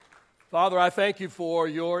Father, I thank you for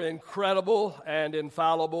your incredible and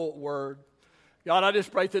infallible word. God, I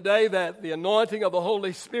just pray today that the anointing of the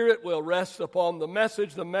Holy Spirit will rest upon the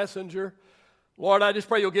message, the messenger. Lord, I just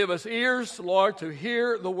pray you'll give us ears, Lord, to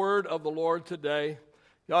hear the word of the Lord today.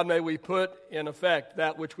 God, may we put in effect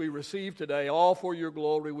that which we receive today, all for your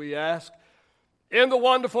glory we ask. In the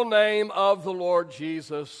wonderful name of the Lord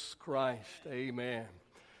Jesus Christ, amen.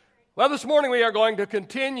 Well, this morning we are going to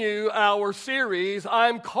continue our series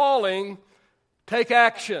I'm calling Take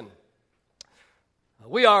Action.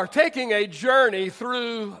 We are taking a journey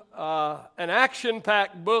through an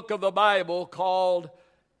action-packed book of the Bible called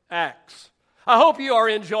Acts. I hope you are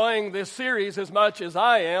enjoying this series as much as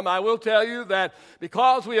I am. I will tell you that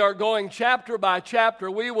because we are going chapter by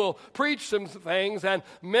chapter, we will preach some things and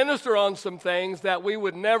minister on some things that we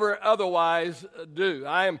would never otherwise do.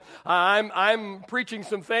 I'm preaching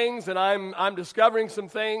some things, and I'm discovering some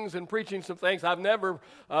things and preaching some things I've never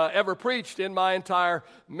ever preached in my entire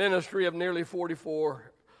ministry of nearly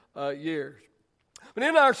 44 years. But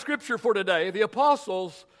in our scripture for today, the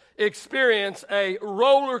apostles experience a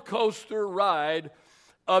roller coaster ride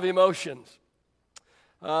of emotions.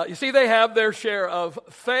 You see, they have their share of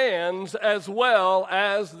fans as well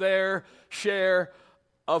as their share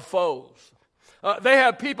of foes. They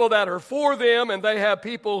have people that are for them, and they have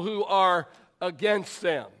people who are against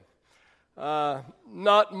them.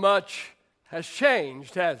 Not much has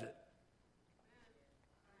changed, has it?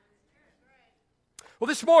 Well,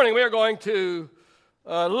 this morning we are going to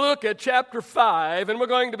look at chapter 5, and we're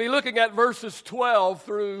going to be looking at verses 12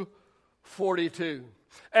 through 42.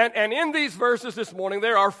 And in these verses this morning,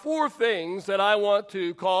 there are four things that I want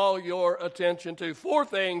to call your attention to. Four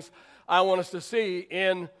things I want us to see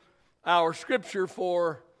in our scripture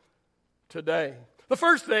for today. The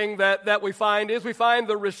first thing that we find is we find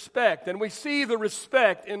the respect, and we see the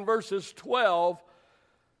respect in verses 12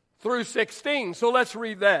 through 16. So let's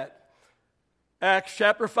read that. Acts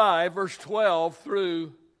chapter 5, verse 12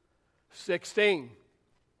 through 16.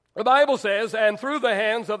 The Bible says, "And through the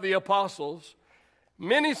hands of the apostles,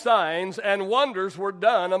 many signs and wonders were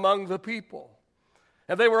done among the people.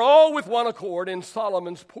 And they were all with one accord in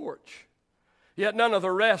Solomon's porch. Yet none of the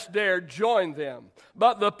rest dared join them.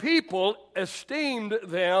 But the people esteemed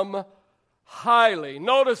them highly."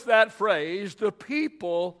 Notice that phrase, the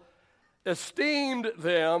people esteemed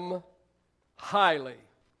them highly.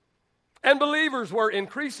 "And believers were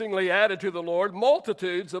increasingly added to the Lord,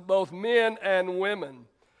 multitudes of both men and women,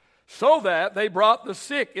 so that they brought the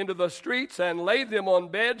sick into the streets and laid them on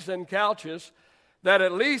beds and couches, that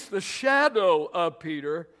at least the shadow of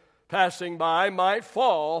Peter passing by might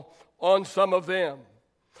fall on some of them.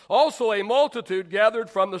 Also a multitude gathered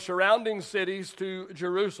from the surrounding cities to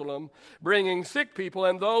Jerusalem, bringing sick people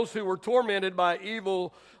and those who were tormented by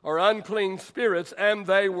evil or unclean spirits, and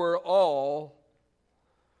they were all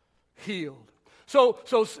healed." So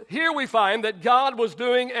here we find that God was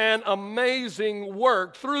doing an amazing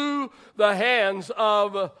work through the hands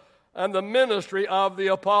of and the ministry of the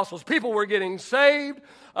apostles. People were getting saved.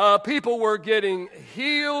 People were getting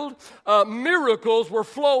healed. Miracles were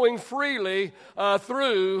flowing freely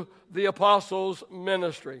through the apostles'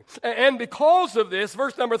 ministry. And because of this,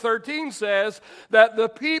 verse number 13 says that the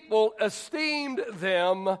people esteemed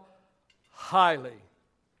them highly.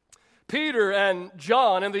 Peter and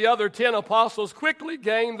John and the other 10 apostles quickly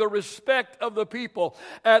gained the respect of the people,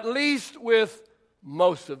 at least with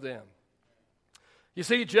most of them. You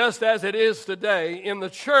see, just as it is today, in the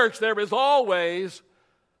church there is always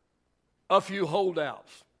a few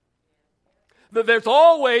holdouts. There's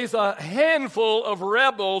always a handful of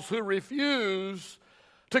rebels who refuse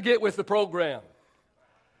to get with the program.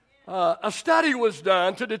 A study was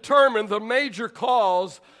done to determine the major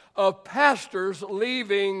cause of pastors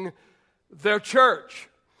leaving their church.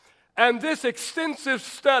 And this extensive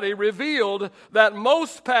study revealed that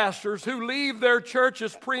most pastors who leave their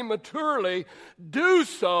churches prematurely do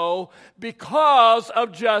so because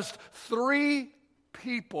of just 3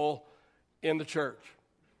 people in the church.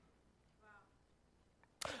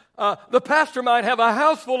 The pastor might have a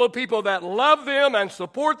house full of people that love them and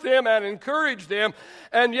support them and encourage them,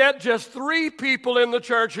 and yet just 3 people in the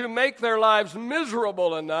church who make their lives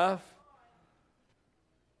miserable enough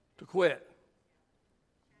to quit.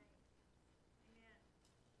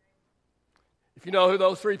 If you know who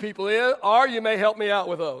those 3 people are, you may help me out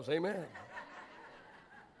with those. Amen.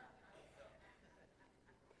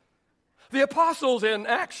 The apostles in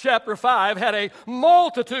Acts chapter 5 had a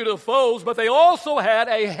multitude of foes, but they also had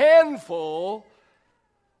a handful,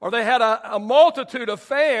 or they had a multitude of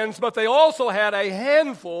fans, but they also had a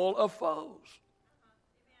handful of foes.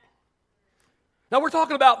 Now, we're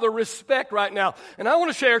talking about the respect right now, and I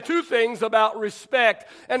want to share two things about respect,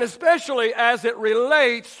 and especially as it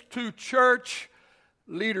relates to church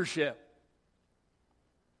leadership.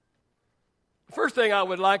 The first thing I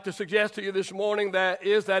would like to suggest to you this morning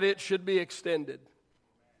is that it should be extended.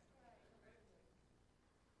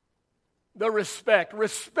 The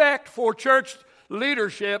respect for church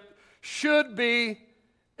leadership should be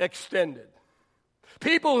extended.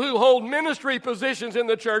 People who hold ministry positions in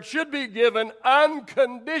the church should be given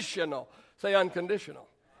unconditional, say unconditional,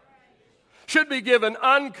 should be given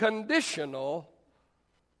unconditional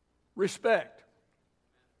respect.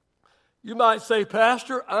 You might say,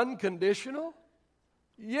 Pastor, unconditional?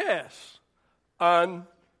 Yes, unconditional.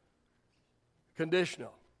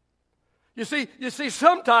 You see,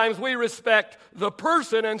 sometimes we respect the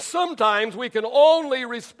person, and sometimes we can only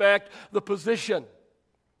respect the position.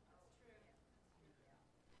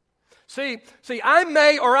 See, I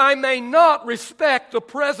may or I may not respect the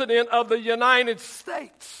President of the United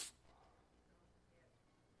States.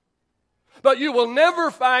 But you will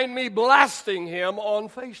never find me blasting him on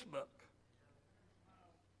Facebook.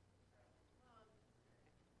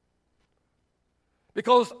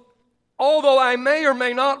 Because although I may or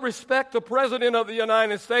may not respect the President of the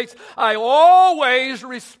United States, I always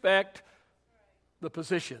respect the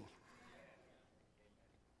position.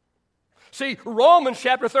 See, Romans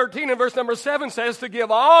chapter 13 and verse number 7 says to give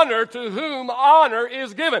honor to whom honor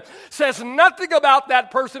is given. Says nothing about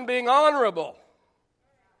that person being honorable.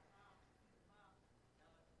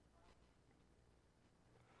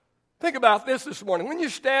 Think about this morning. When you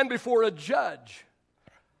stand before a judge,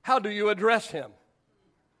 how do you address him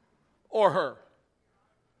or her?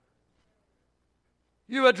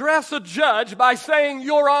 You address a judge by saying,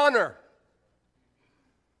 Your Honor.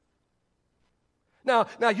 Now,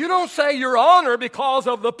 you don't say Your Honor because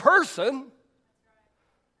of the person,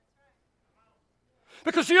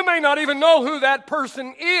 because you may not even know who that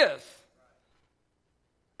person is.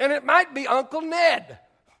 And it might be Uncle Ned.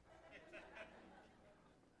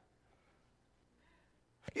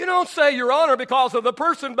 You don't say Your Honor because of the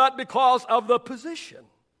person, but because of the position.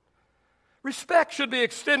 Respect should be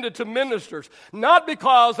extended to ministers, not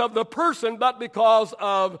because of the person, but because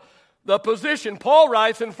of the position. Paul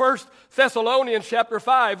writes in 1 Thessalonians chapter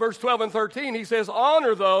 5, verse 12 and 13, he says,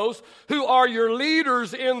 honor those who are your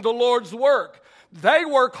leaders in the Lord's work. They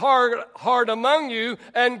work hard among you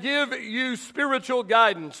and give you spiritual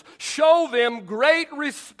guidance. Show them great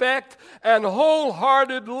respect and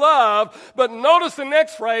wholehearted love. But notice the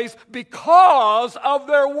next phrase, because of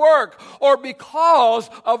their work or because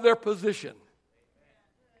of their position.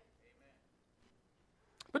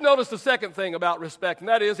 But notice the second thing about respect, and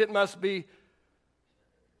that is it must be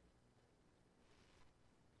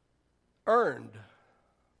earned.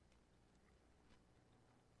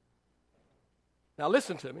 Now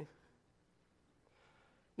listen to me.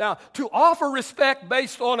 Now, to offer respect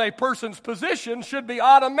based on a person's position should be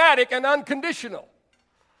automatic and unconditional.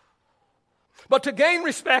 But to gain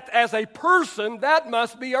respect as a person, that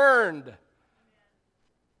must be earned.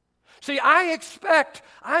 See, I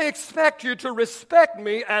expect you to respect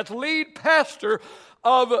me as lead pastor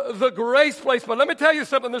of the Grace Place. But let me tell you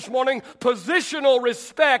something this morning. Positional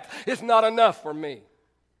respect is not enough for me.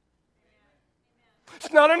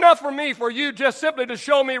 It's not enough for me for you just simply to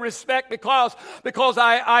show me respect because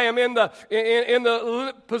I am in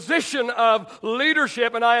the position of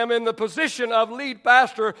leadership and I am in the position of lead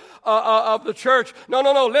pastor of the church. No.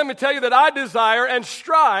 Let me tell you that I desire and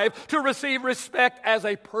strive to receive respect as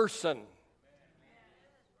a person.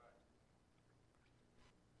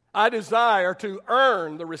 I desire to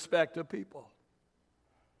earn the respect of people.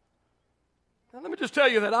 Now, let me just tell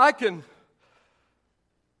you that I can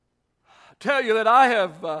tell you that I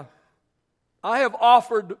have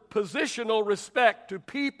offered positional respect to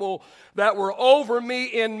people that were over me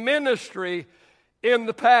in ministry in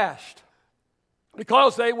the past.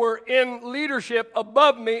 Because they were in leadership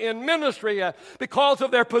above me in ministry. Because of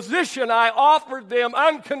their position, I offered them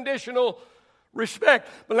unconditional respect.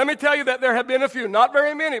 But let me tell you that there have been a few, not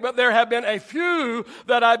very many, but there have been a few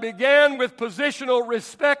that I began with positional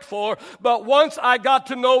respect for, but once I got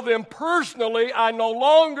to know them personally, I no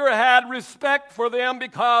longer had respect for them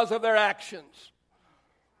because of their actions.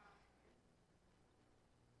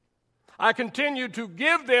 I continued to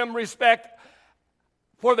give them respect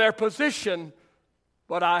for their position,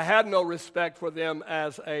 but I had no respect for them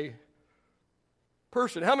as a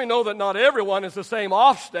person. How many know that not everyone is the same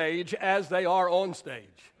off stage as they are on stage?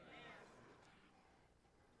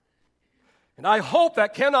 And I hope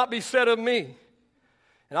that cannot be said of me.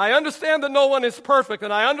 And I understand that no one is perfect,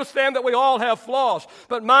 and I understand that we all have flaws.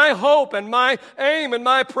 But my hope and my aim and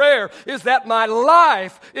my prayer is that my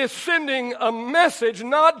life is sending a message,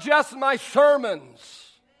 not just my sermons.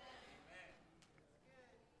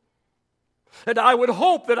 And I would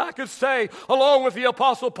hope that I could say, along with the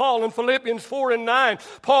Apostle Paul in Philippians 4 and 9,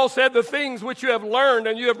 Paul said, the things which you have learned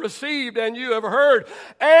and you have received and you have heard,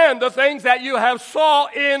 and the things that you have saw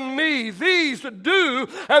in me, these do,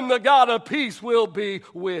 and the God of peace will be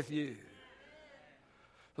with you.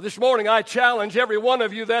 This morning I challenge every one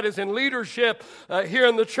of you that is in leadership here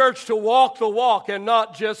in the church to walk the walk and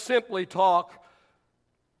not just simply talk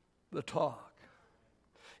the talk.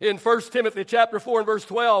 In 1 Timothy chapter 4 and verse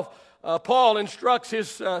 12, Paul instructs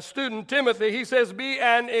his student Timothy. He says, be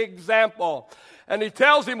an example. And he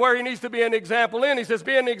tells him where he needs to be an example in. He says,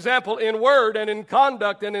 be an example in word and in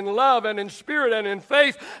conduct and in love and in spirit and in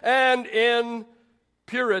faith and in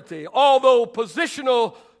purity. Although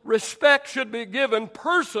positional respect should be given,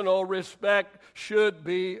 personal respect should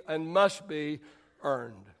be and must be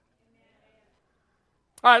earned.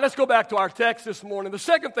 All right, let's go back to our text this morning. The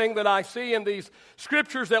second thing that I see in these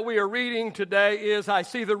scriptures that we are reading today is I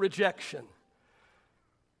see the rejection.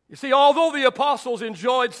 You see, although the apostles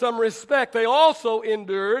enjoyed some respect, they also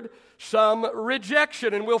endured some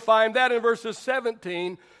rejection. And we'll find that in verses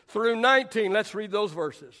 17 through 19. Let's read those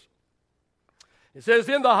verses. It says,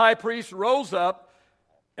 then the high priest rose up,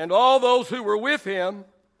 and all those who were with him,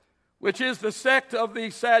 which is the sect of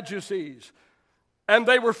the Sadducees, and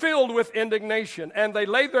they were filled with indignation, and they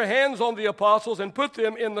laid their hands on the apostles and put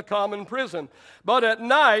them in the common prison. But at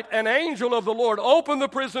night an angel of the Lord opened the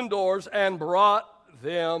prison doors and brought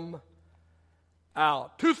them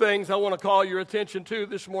out. Two things I want to call your attention to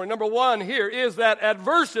this morning. Number one here is that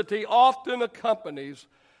adversity often accompanies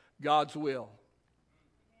God's will.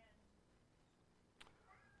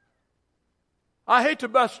 I hate to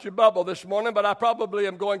bust your bubble this morning, but I probably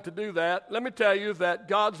am going to do that. Let me tell you that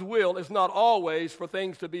God's will is not always for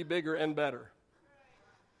things to be bigger and better.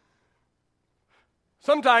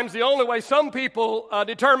 Sometimes the only way some people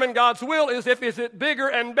determine God's will is if is it bigger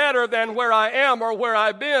and better than where I am or where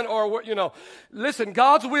I've been or, Listen,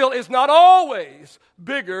 God's will is not always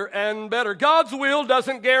bigger and better. God's will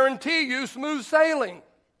doesn't guarantee you smooth sailing.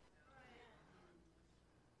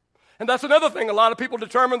 And that's another thing. A lot of people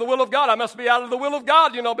determine the will of God. I must be out of the will of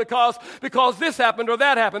God, because this happened or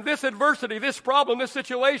that happened. This adversity, this problem, this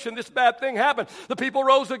situation, this bad thing happened. The people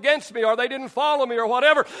rose against me or they didn't follow me or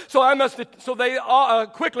whatever. So they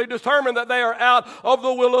quickly determine that they are out of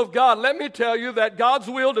the will of God. Let me tell you that God's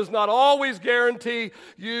will does not always guarantee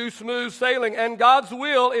you smooth sailing. And God's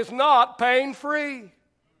will is not pain-free.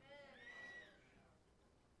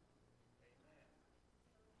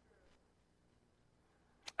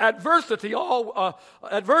 Adversity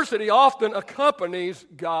often accompanies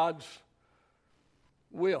God's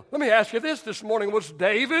will. Let me ask you this morning. Was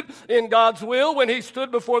David in God's will when he stood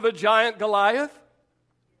before the giant Goliath?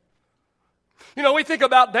 We think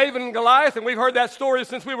about David and Goliath, and we've heard that story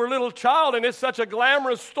since we were a little child, and it's such a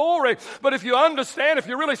glamorous story. But if you understand, if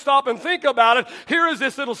you really stop and think about it, here is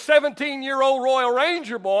this little 17-year-old Royal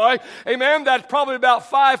Ranger boy, amen, that's probably about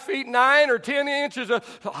 5 feet 9 or 10 inches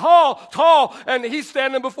tall, and he's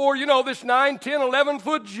standing before, this 9, 10,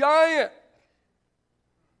 11-foot giant.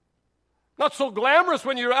 Not so glamorous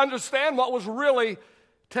when you understand what was really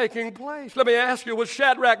taking place. Let me ask you, was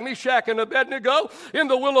Shadrach, Meshach, and Abednego in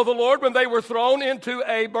the will of the Lord when they were thrown into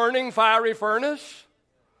a burning fiery furnace?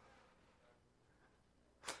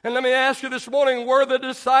 And let me ask you this morning, were the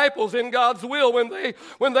disciples in God's will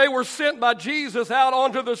when they were sent by Jesus out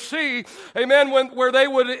onto the sea, amen, where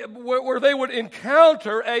they would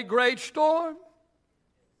encounter a great storm?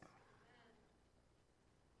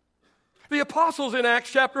 The apostles in Acts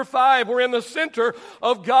chapter 5 were in the center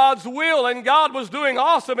of God's will, and God was doing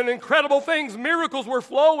awesome and incredible things. Miracles were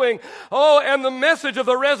flowing. And the message of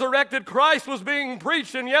the resurrected Christ was being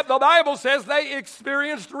preached, and yet the Bible says they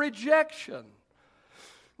experienced rejection.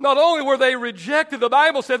 Not only were they rejected, the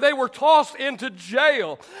Bible said they were tossed into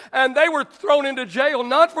jail, and they were thrown into jail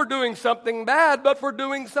not for doing something bad, but for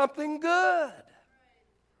doing something good.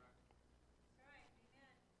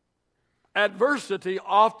 Adversity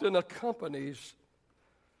often accompanies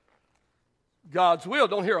God's will.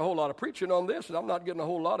 Don't hear a whole lot of preaching on this, and I'm not getting a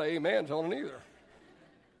whole lot of amens on it either.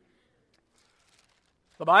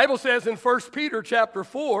 The Bible says in 1 Peter chapter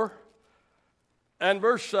 4 and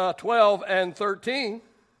verse 12 and 13,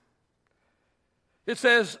 it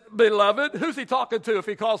says, beloved. Who's he talking to if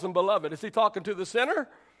he calls them beloved? Is he talking to the sinner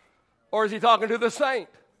or is he talking to the saint?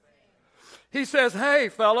 He says, hey,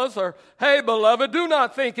 fellas, or hey, beloved, do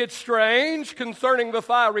not think it strange concerning the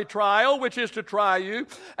fiery trial which is to try you,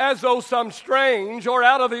 as though some strange or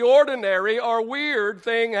out of the ordinary or weird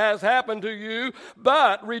thing has happened to you,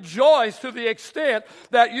 but rejoice to the extent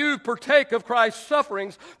that you partake of Christ's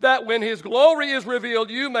sufferings, that when his glory is revealed,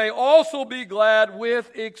 you may also be glad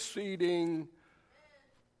with exceeding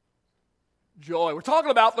joy. We're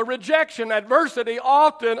talking about the rejection. Adversity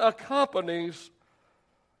often accompanies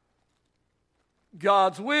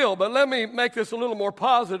God's will. But let me make this a little more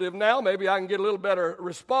positive now. Maybe I can get a little better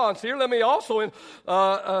response here. Let me also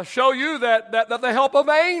show you that the help of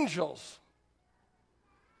angels,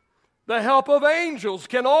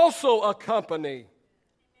 can also accompany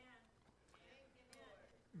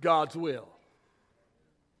God's will.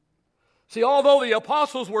 See, although the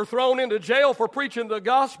apostles were thrown into jail for preaching the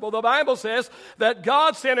gospel, the Bible says that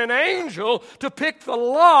God sent an angel to pick the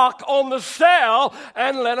lock on the cell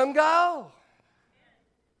and let them go.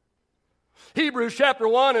 Hebrews chapter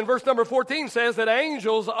 1 and verse number 14 says that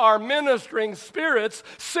angels are ministering spirits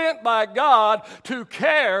sent by God to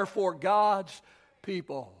care for God's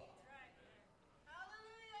people.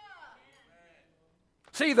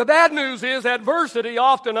 See, the bad news is adversity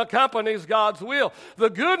often accompanies God's will. The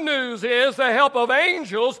good news is the help of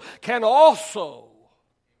angels can also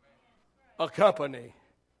accompany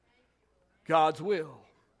God's will.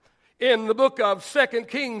 In the book of 2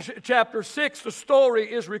 Kings chapter 6, the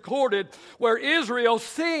story is recorded where Israel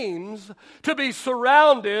seems to be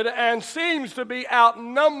surrounded and seems to be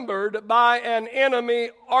outnumbered by an enemy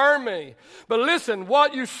army. But listen,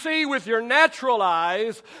 what you see with your natural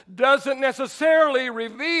eyes doesn't necessarily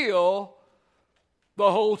reveal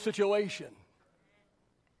the whole situation.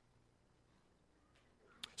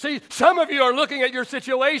 See, some of you are looking at your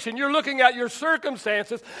situation, you're looking at your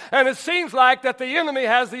circumstances, and it seems like that the enemy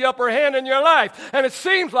has the upper hand in your life. And it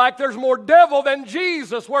seems like there's more devil than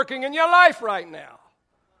Jesus working in your life right now.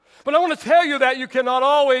 But I want to tell you that you cannot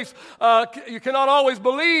always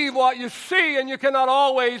believe what you see, and you cannot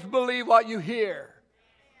always believe what you hear.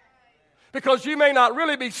 Because you may not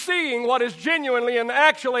really be seeing what is genuinely and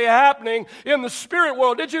actually happening in the spirit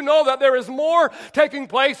world. Did you know that there is more taking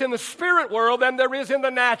place in the spirit world than there is in the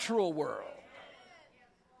natural world?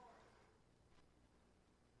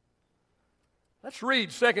 Let's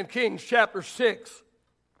read 2 Kings chapter 6,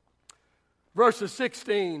 verses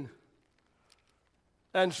 16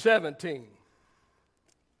 and 17.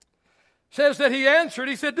 Says that he answered,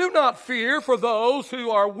 he said, do not fear, for those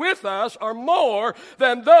who are with us are more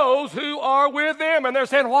than those who are with them. And they're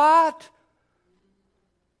saying, what?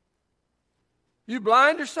 You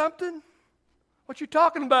blind or something? What you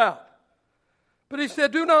talking about? But he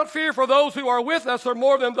said, do not fear, for those who are with us are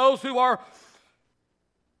more than those who are.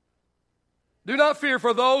 Do not fear,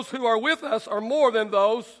 for those who are with us are more than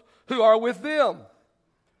those who are with them.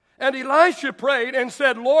 And Elisha prayed and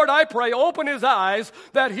said, Lord, I pray, open his eyes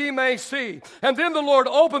that he may see. And then the Lord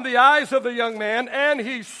opened the eyes of the young man, and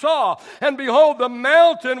he saw. And behold, the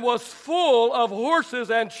mountain was full of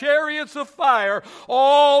horses and chariots of fire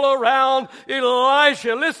all around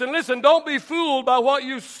Elisha. Listen, don't be fooled by what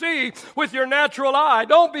you see with your natural eye.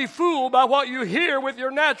 Don't be fooled by what you hear with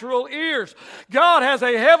your natural ears. God has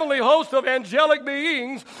a heavenly host of angelic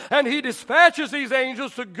beings, and he dispatches these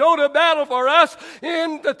angels to go to battle for us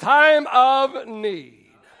in the time of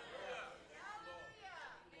need.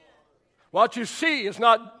 What you see is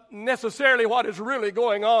not necessarily what is really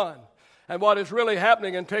going on and what is really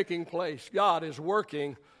happening and taking place. God is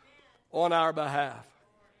working on our behalf.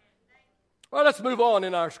 Well, let's move on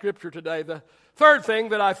in our scripture today. The third thing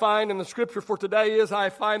that I find in the scripture for today is I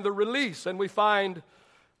find the release, and we find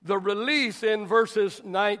the release in verses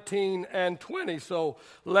 19 and 20. So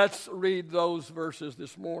let's read those verses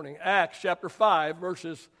this morning. Acts chapter 5,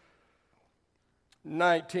 verses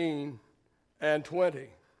 19 and 20.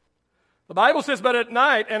 The Bible says, but at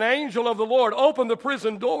night an angel of the Lord opened the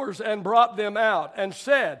prison doors and brought them out and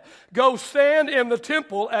said, go stand in the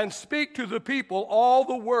temple and speak to the people all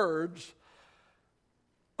the words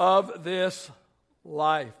of this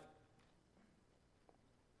life.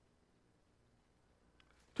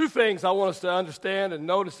 Two things I want us to understand and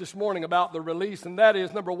notice this morning about the release, and that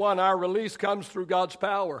is, number one, our release comes through God's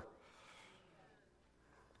power.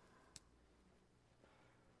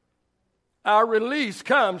 Our release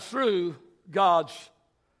comes through God's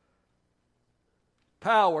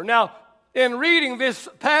power. Now, in reading this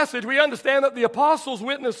passage, we understand that the apostles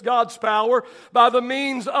witnessed God's power by the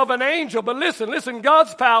means of an angel. But listen,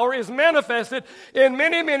 God's power is manifested in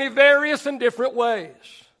many, many various and different ways.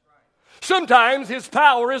 Sometimes his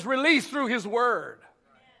power is released through his word.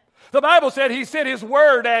 The Bible said He sent His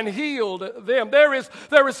word and healed them. There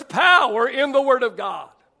is power in the Word of God.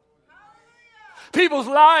 People's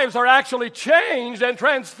lives are actually changed and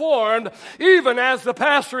transformed even as the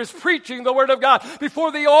pastor is preaching the Word of God,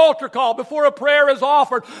 before the altar call, before a prayer is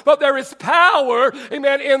offered. But there is power,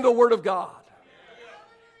 amen, in the Word of God.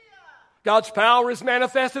 God's power is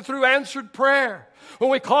manifested through answered prayer.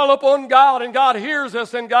 When we call upon God and God hears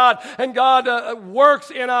us and God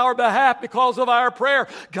works in our behalf because of our prayer,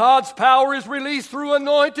 God's power is released through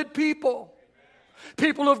anointed people.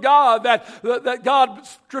 People of God that God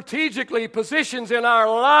strategically positions in our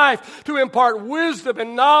life to impart wisdom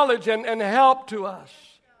and knowledge and help to us.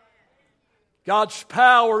 God's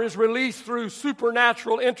power is released through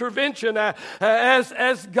supernatural intervention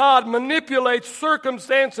as God manipulates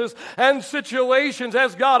circumstances and situations,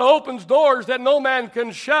 as God opens doors that no man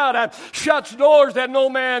can shut and shuts doors that no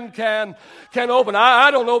man can open.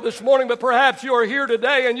 I don't know this morning, but perhaps you are here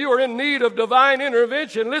today and you are in need of divine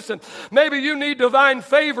intervention. Listen, maybe you need divine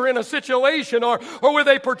favor in a situation or with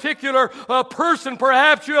a particular person.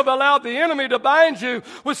 Perhaps you have allowed the enemy to bind you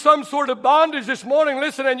with some sort of bondage this morning.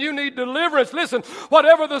 Listen, and you need deliverance. Listen,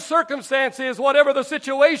 whatever the circumstance is, whatever the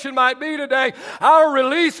situation might be today, our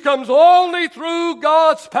release comes only through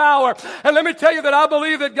God's power. And let me tell you that I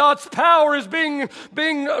believe that God's power is being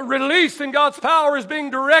released and God's power is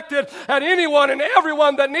being directed at anyone and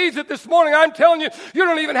everyone that needs it this morning. I'm telling you, you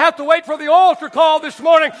don't even have to wait for the altar call this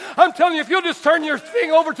morning. I'm telling you, if you'll just turn your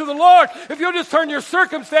thing over to the Lord, if you'll just turn your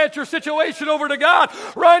circumstance, your situation over to God,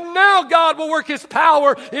 right now God will work His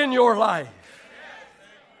power in your life.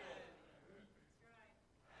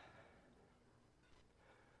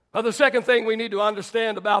 Now, the second thing we need to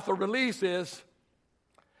understand about the release is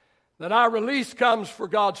that our release comes for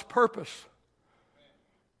God's purpose.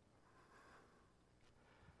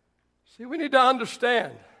 See, we need to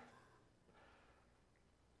understand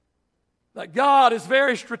that God is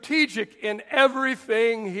very strategic in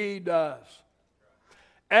everything He does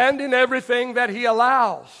and in everything that He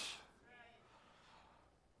allows.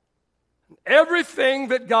 Everything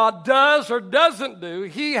that God does or doesn't do,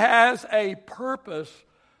 He has a purpose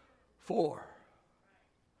for.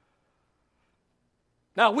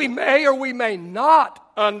 Now, we may or we may not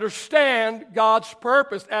understand God's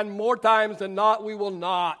purpose, and more times than not, we will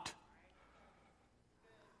not.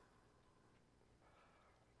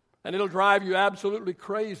 And it'll drive you absolutely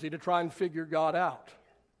crazy to try and figure God out.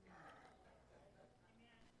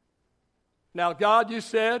 Now, God, you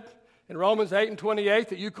said in Romans 8:28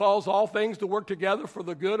 that you cause all things to work together for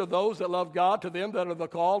the good of those that love God, to them that are the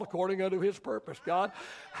called according unto His purpose. God,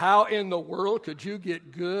 how in the world could you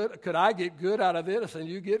get good? Could I get good out of this and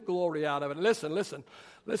you get glory out of it?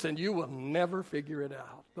 Listen, you will never figure it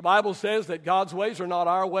out. The Bible says that God's ways are not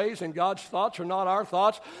our ways and God's thoughts are not our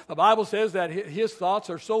thoughts. The Bible says that His thoughts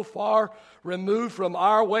are so far removed from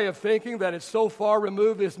our way of thinking that it's so far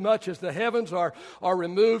removed as much as the heavens are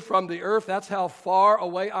removed from the earth. That's how far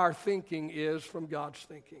away our thinking is from God's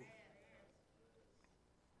thinking.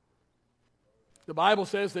 The Bible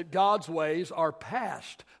says that God's ways are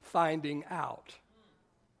past finding out.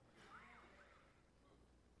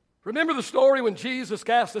 Remember the story when Jesus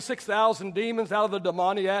cast the 6,000 demons out of the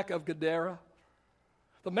demoniac of Gadara?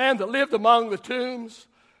 The man that lived among the tombs,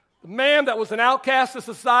 the man that was an outcast of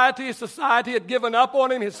society. His society had given up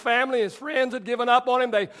on him. His family, his friends had given up on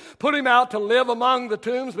him. They put him out to live among the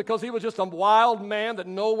tombs because he was just a wild man that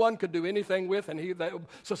no one could do anything with, and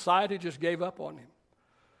society just gave up on him.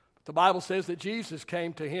 But the Bible says that Jesus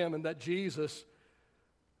came to him and that Jesus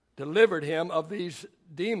delivered him of these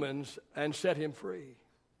demons and set him free.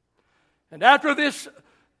 And after this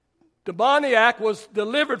demoniac was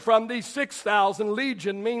delivered from these 6,000,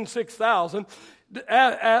 legion means 6,000,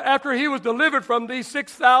 after he was delivered from these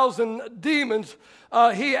 6,000 demons,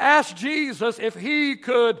 he asked Jesus if he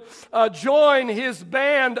could join his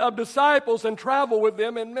band of disciples and travel with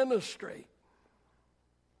them in ministry.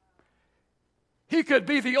 He could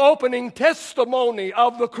be the opening testimony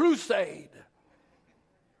of the crusade.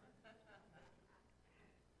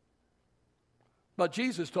 But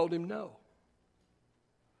Jesus told him no.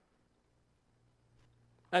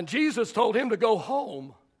 And Jesus told him to go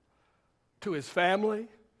home to his family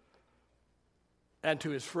and to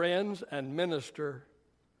his friends and minister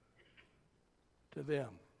to them.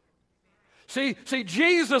 See,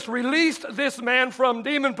 Jesus released this man from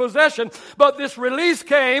demon possession, but this release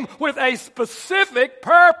came with a specific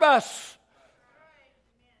purpose.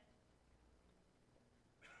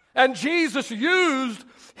 And Jesus used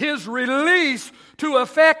his release to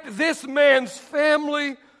affect this man's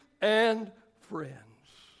family and friends.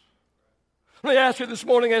 Let me ask you this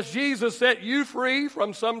morning, has Jesus set you free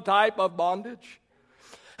from some type of bondage?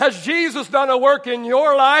 Has Jesus done a work in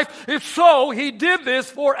your life? If so, He did this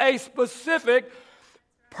for a specific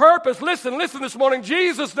purpose. Listen this morning.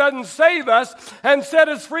 Jesus doesn't save us and set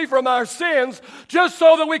us free from our sins just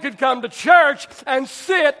so that we could come to church and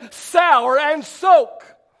sit, sour, and soak.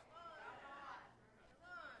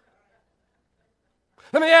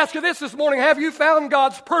 Let me ask you this morning. Have you found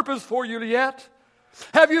God's purpose for you yet?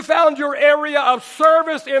 Have you found your area of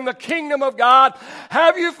service in the kingdom of God?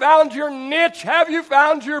 Have you found your niche? Have you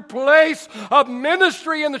found your place of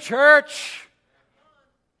ministry in the church?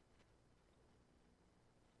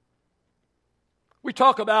 We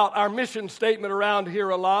talk about our mission statement around here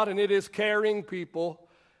a lot, and it is caring people,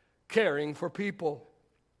 caring for people.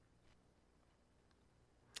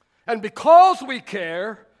 And because we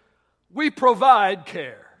care, we provide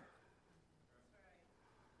care.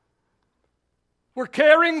 We're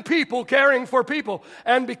caring people, caring for people.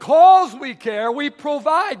 And because we care, we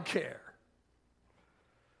provide care.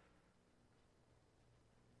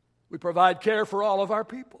 We provide care for all of our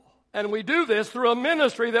people. And we do this through a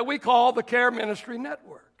ministry that we call the Care Ministry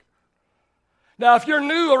Network. Now, if you're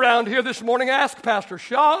new around here this morning, ask Pastor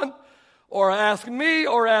Sean, or ask me,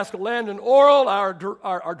 or ask Landon Oral,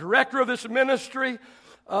 our director of this ministry,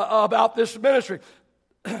 about this ministry.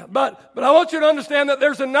 But I want you to understand that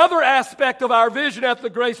there's another aspect of our vision at the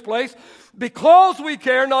Grace Place. Because we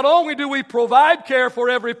care, not only do we provide care for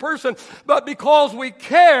every person, but because we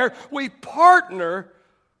care, we partner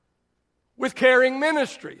with caring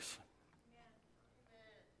ministries.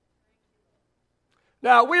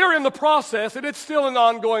 Now, we are in the process, and it's still an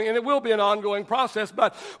ongoing, and it will be an ongoing process,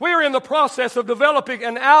 but we are in the process of developing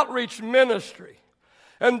an outreach ministry.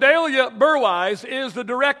 And Dahlia Burwise is the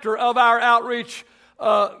director of our outreach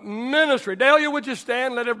ministry. Dahlia, would you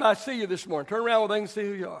stand? Let everybody see you this morning. Turn around where they can see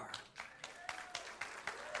who you are.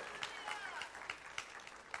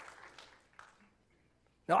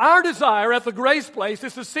 Now, our desire at the Grace Place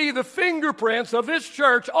is to see the fingerprints of this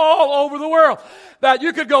church all over the world. That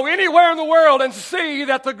you could go anywhere in the world and see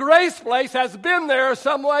that the Grace Place has been there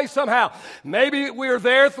some way, somehow. Maybe we're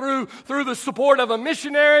there through the support of a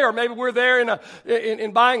missionary, or maybe we're there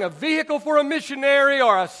in buying a vehicle for a missionary,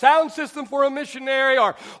 or a sound system for a missionary,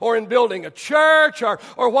 or in building a church, or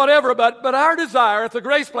whatever. But our desire at the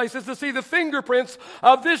Grace Place is to see the fingerprints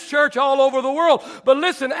of this church all over the world. But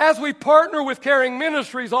listen, as we partner with caring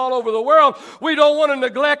ministries all over the world, we don't want to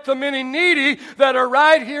neglect the many needy that are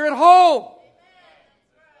right here at home.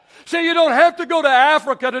 See, you don't have to go to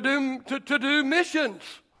Africa to do missions.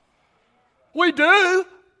 We do,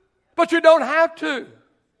 but you don't have to.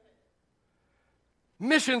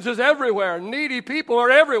 Missions is everywhere. Needy people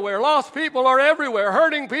are everywhere. Lost people are everywhere.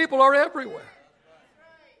 Hurting people are everywhere.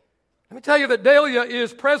 Let me tell you that Dahlia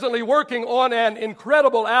is presently working on an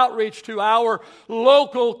incredible outreach to our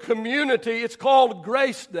local community. It's called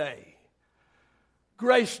Grace Day.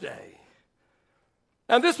 Grace Day.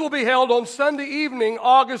 And this will be held on Sunday evening,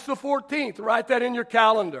 August the 14th. Write that in your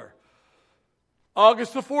calendar.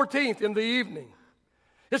 August the 14th in the evening.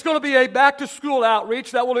 It's going to be a back-to-school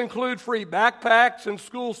outreach that will include free backpacks and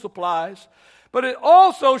school supplies. But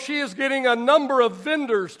she is getting a number of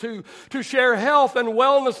vendors to share health and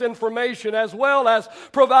wellness information, as well as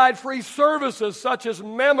provide free services such as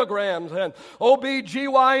mammograms and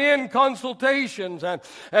OB/GYN consultations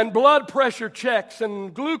and blood pressure checks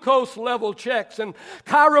and glucose level checks and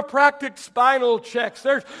chiropractic spinal checks.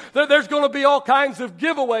 There's going to be all kinds of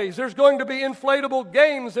giveaways. There's going to be inflatable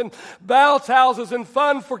games and bounce houses and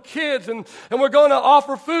fun for kids. And we're going to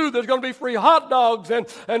offer food. There's going to be free hot dogs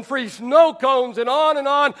and free snow cones. And on and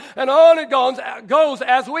on and on it goes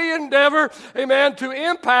as we endeavor, amen, to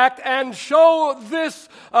impact and show this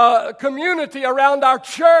community around our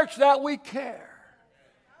church that we care.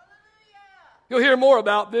 You'll hear more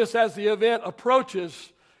about this as the event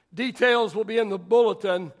approaches. Details will be in the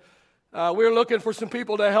bulletin. We're looking for some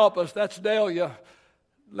people to help us. That's Dahlia.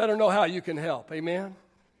 Let her know how you can help. Amen?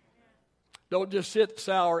 Don't just sit,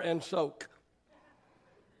 sour, and soak.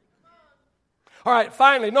 All right,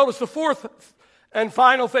 finally, notice the fourth and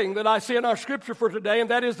final thing that I see in our scripture for today, and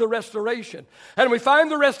that is the restoration. And we find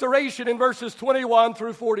the restoration in verses 21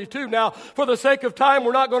 through 42. Now, for the sake of time,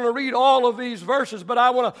 we're not going to read all of these verses, but I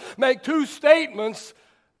want to make two statements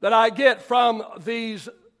that I get from these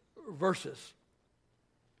verses.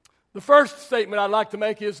 The first statement I'd like to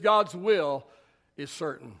make is God's will is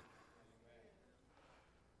certain.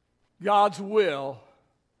 God's will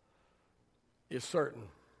is certain.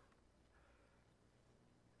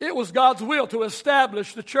 It was God's will to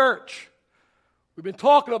establish the church. We've been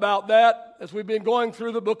talking about that as we've been going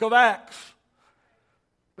through the book of Acts.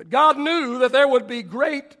 But God knew that there would be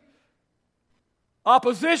great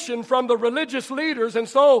opposition from the religious leaders, and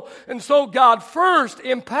so God first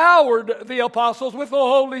empowered the apostles with the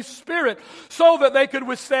Holy Spirit so that they could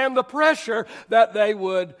withstand the pressure that they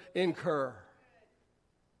would incur.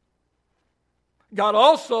 God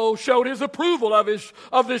also showed His approval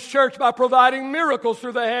of this church by providing miracles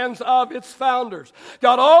through the hands of its founders.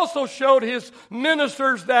 God also showed His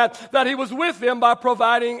ministers that He was with them by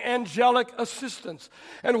providing angelic assistance.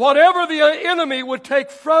 And whatever the enemy would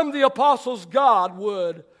take from the apostles, God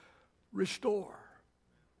would restore.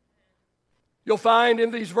 You'll find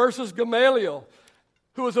in these verses Gamaliel,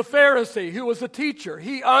 who was a Pharisee, who was a teacher.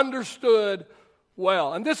 He understood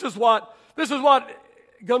well. And this is what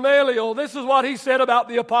Gamaliel, this is what he said about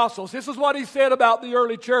the apostles. This is what he said about the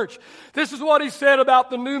early church. This is what he said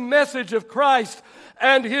about the new message of Christ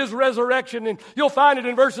and His resurrection. And you'll find it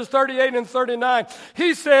in verses 38 and 39.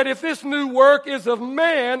 He said, if this new work is of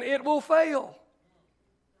man, it will fail.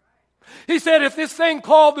 He said, if this thing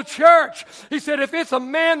called the church, he said, if it's a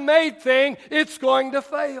man-made thing, it's going to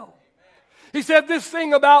fail. He said this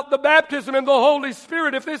thing about the baptism and the Holy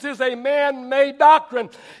Spirit, if this is a man-made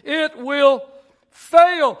doctrine, it will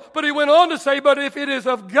fail. But he went on to say, but if it is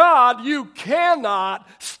of God, you cannot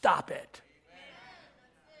stop it.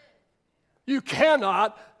 You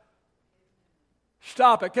cannot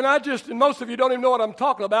stop it. Can I just, and most of you don't even know what I'm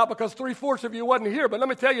talking about because 3/4 of you wasn't here, but let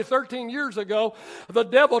me tell you, 13 years ago, the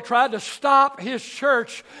devil tried to stop his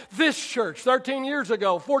church, this church. 13 years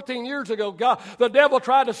ago, 14 years ago, the devil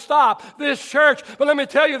tried to stop this church. But let me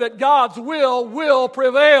tell you that God's will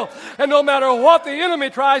prevail. And no matter what the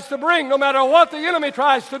enemy tries to bring, no matter what the enemy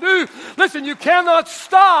tries to do, listen, you cannot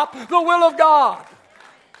stop the will of God.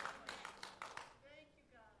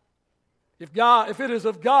 If it is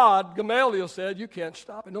of God, Gamaliel said, you can't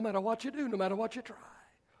stop it, no matter what you do, no matter what you try.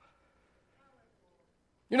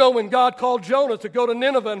 You know, when God called Jonah to go to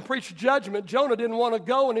Nineveh and preach judgment, Jonah didn't want to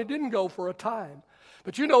go, and he didn't go for a time.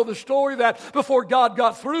 But you know the story that before God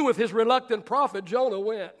got through with His reluctant prophet, Jonah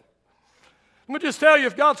went. Let me just tell you,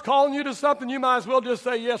 if God's calling you to something, you might as well just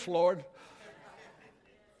say, yes, Lord.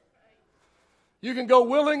 You can go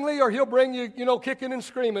willingly, or He'll bring you, kicking and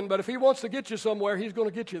screaming. But if He wants to get you somewhere, He's going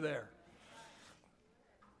to get you there.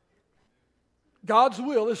 God's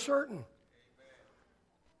will is certain.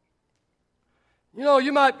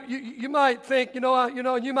 You might think,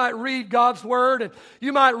 you might read God's word, and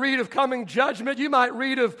you might read of coming judgment. You might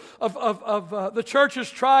read of the church's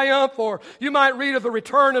triumph, or you might read of the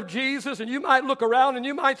return of Jesus, and you might look around and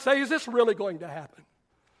you might say, is this really going to happen?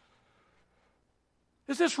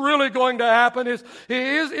 Is this really going to happen? Is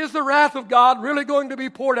the wrath of God really going to be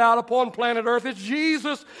poured out upon planet Earth? Is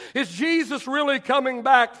Jesus really coming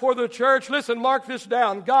back for the church? Listen, mark this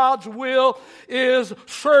down. God's will is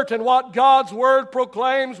certain. What God's word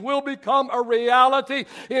proclaims will become a reality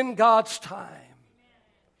in God's time.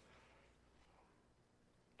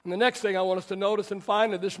 And the next thing I want us to notice and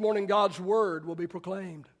find that this morning God's word will be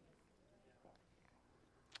proclaimed.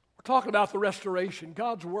 We're talking about the restoration.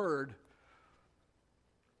 God's word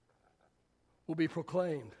will be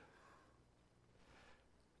proclaimed.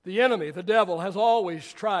 The enemy, the devil, has always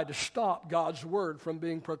tried to stop God's word from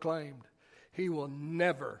being proclaimed. He will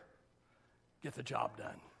never get the job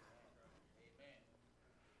done.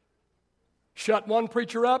 Shut one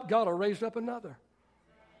preacher up, God will raise up another.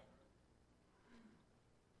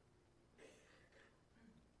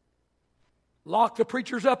 Lock the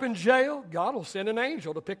preachers up in jail, God will send an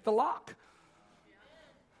angel to pick the lock.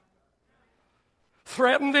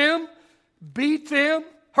 Threaten them, beat them,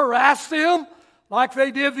 harass them, like they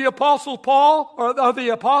did the Apostle Paul, or the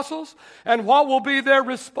apostles. And what will be their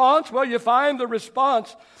response? Well, you find the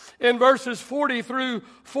response in verses 40 through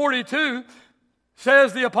 42.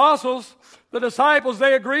 Says the apostles, the disciples,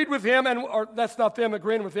 they agreed with him, or that's not them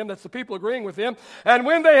agreeing with him, that's the people agreeing with him. And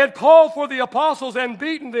when they had called for the apostles and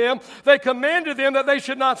beaten them, they commanded them that they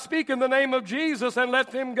should not speak in the name of Jesus and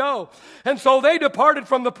let them go. And so they departed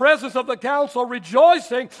from the presence of the council,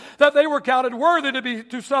 rejoicing that they were counted worthy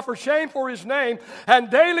to suffer shame for His name.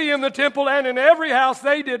 And daily in the temple and in every house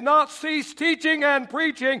they did not cease teaching and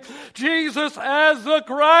preaching Jesus as the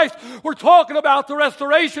Christ. We're talking about the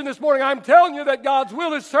restoration this morning. I'm telling you that God's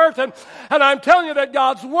will is certain, and I'm telling you that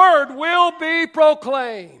God's word will be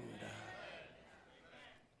proclaimed.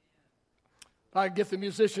 I get the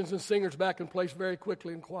musicians and singers back in place very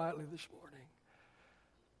quickly and quietly this morning.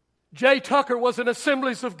 J. Tucker was an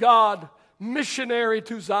Assemblies of God missionary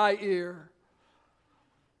to Zaire.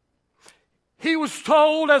 He was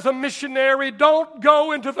told as a missionary, don't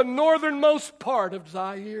go into the northernmost part of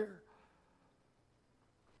Zaire.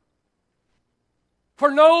 For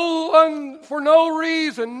no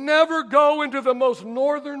reason, never go into the most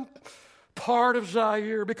northern part of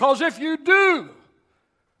Zaire, because if you do,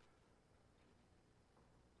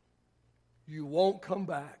 you won't come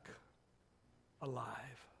back alive.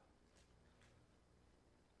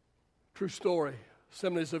 True story.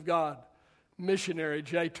 Assemblies of God missionary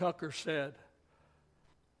J. Tucker said,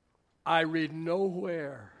 I read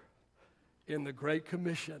nowhere in the Great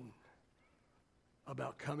Commission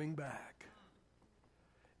about coming back.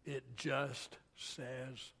 It just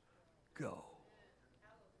says go.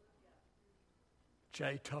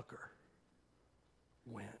 J. Tucker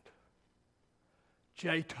went.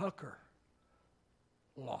 J. Tucker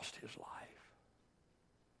lost his life.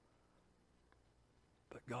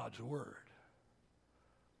 But God's word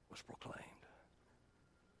was proclaimed.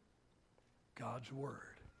 God's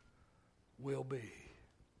word will be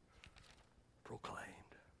proclaimed.